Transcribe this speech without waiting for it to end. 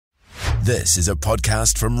This is a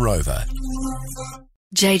podcast from Rover.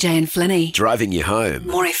 JJ and Flinny. Driving you home.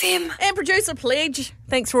 More FM. And producer Pledge,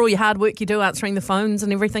 thanks for all your hard work you do answering the phones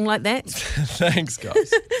and everything like that. Thanks,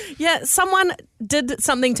 guys. Yeah, someone did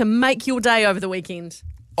something to make your day over the weekend.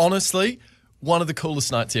 Honestly, one of the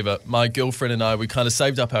coolest nights ever. My girlfriend and I, we kind of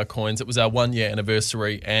saved up our coins. It was our 1 year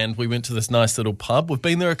anniversary and we went to this nice little pub. We've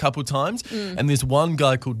been there a couple times and there's one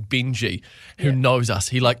guy called Benji who knows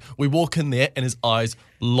us. We walk in there and his eyes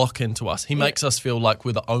lock into us. He makes us feel like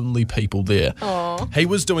we're the only people there. Aww. He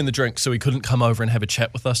was doing the drink, so he couldn't come over and have a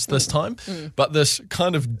chat with us this time. But this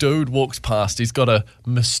kind of dude walks past. He's got a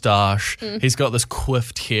moustache. He's got this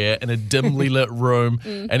coiffed hair in a dimly lit room.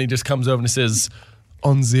 And he just comes over and says,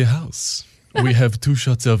 "On the house, we have 2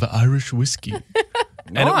 shots of Irish whiskey."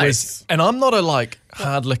 Nice. And I'm not a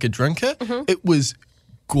hard liquor drinker. It was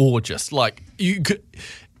gorgeous.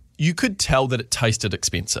 You could tell that it tasted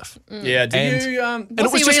expensive. Yeah, And it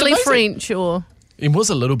was he just really amazing. French or? It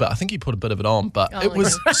was a little bit. I think he put a bit of it on, but it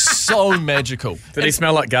was so magical. Did he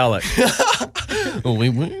smell like garlic?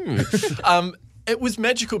 It was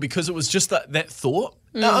magical because it was just that thought.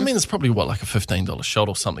 Now, I mean, it's probably, like a $15 shot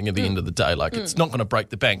or something at the end of the day. It's not going to break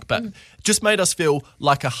the bank, but it just made us feel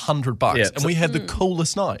like $100. Yeah, and we had the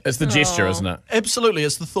coolest night. It's the gesture, isn't it? Absolutely,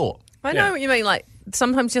 it's the thought. I know what you mean.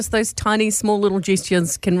 Sometimes just those tiny, small little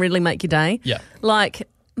gestures can really make your day. Yeah.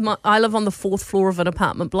 I live on the 4th floor of an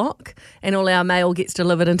apartment block and all our mail gets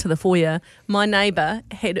delivered into the foyer. My neighbour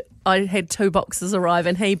I had 2 boxes arrive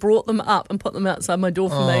and he brought them up and put them outside my door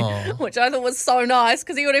for me, which I thought was so nice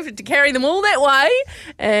because he would have to carry them all that way.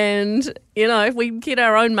 And, we get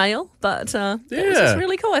our own mail, but it was just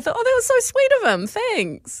really cool. I thought, that was so sweet of him.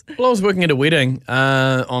 Thanks. Well, I was working at a wedding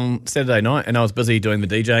on Saturday night and I was busy doing the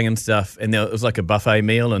DJing and stuff, and it was like a buffet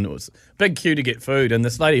meal and it was a big queue to get food, and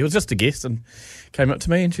this lady who was just a guest and came up to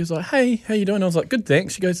me and she was like, "Hey, how you doing?" I was like, "Good,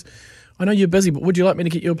 thanks." She goes, "I know you're busy, but would you like me to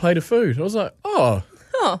get you a plate of food?" I was like,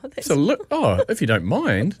 if you don't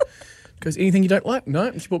mind." Goes, "Anything you don't like?" "No."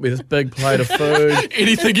 And she bought me this big plate of food.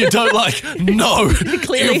 Anything you don't like? No.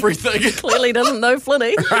 Everything. Clearly doesn't know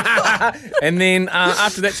Flinny. And then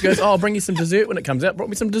after that, she goes, "I'll bring you some dessert when it comes out." Brought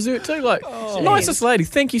me some dessert too. Nicest lady.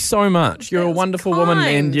 Thank you so much. You're a wonderful woman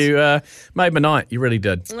and you made my night. You really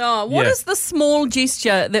did. Oh, what is the small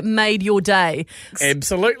gesture that made your day?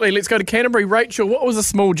 Absolutely. Let's go to Canterbury. Rachel, what was a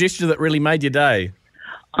small gesture that really made your day?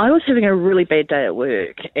 I was having a really bad day at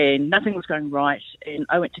work and nothing was going right, and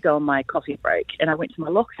I went to go on my coffee break and I went to my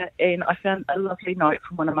locker and I found a lovely note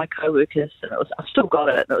from one of my co-workers, and I've still got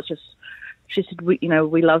it. It was just, she said, we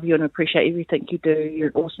love you and appreciate everything you do. You're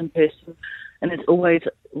an awesome person, and it's always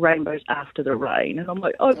rainbows after the rain. And I'm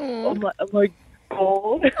like, oh my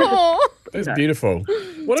God. That's beautiful.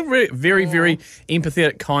 What a very, very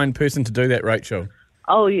empathetic, kind person to do that, Rachel.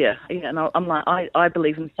 Oh, yeah. And I'm like, I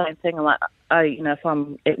believe in the same thing. I'm like, if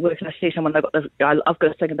I'm at work and I see someone, I've got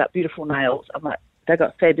this thing about beautiful nails. I'm like, they've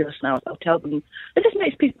got fabulous nails. I'll tell them. It just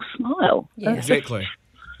makes people smile. Yeah. Exactly.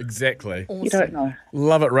 Awesome. You don't know.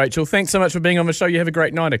 Love it, Rachel. Thanks so much for being on the show. You have a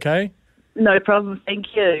great night, okay? No problem.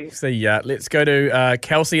 Thank you. See ya. Let's go to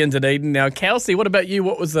Kelsey in Dunedin. Now, Kelsey, what about you?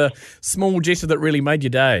 What was the small gesture that really made your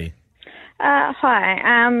day? Hi.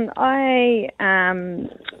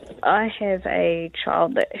 I have a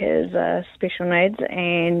child that has special needs,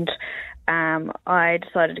 and I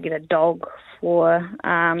decided to get a dog for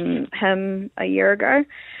him a year ago.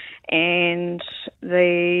 And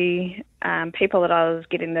the people that I was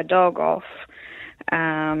getting the dog off,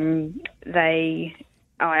 I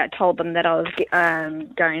told them that I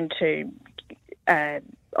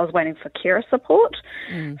was waiting for carer support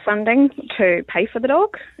funding to pay for the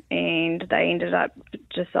dog, and they ended up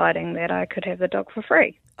deciding that I could have the dog for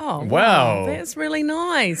free. Oh, wow. That's really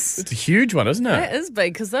nice. It's a huge one, isn't it? That is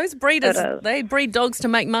big because those breeders, they breed dogs to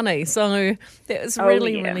make money. So that was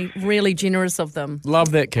really generous of them.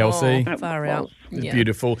 Love that, Kelsey. Oh, far out. It's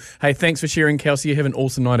beautiful. Hey, thanks for sharing, Kelsey. You have an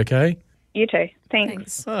awesome night, okay? You too.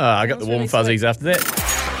 Thanks. I got the warm fuzzies after that.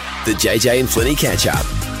 The JJ and Flinny catch up.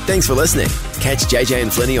 Thanks for listening. Catch JJ and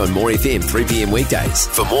Flinny on More FM 3 p.m. weekdays.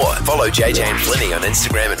 For more, follow JJ and Flinny on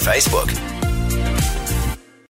Instagram and Facebook.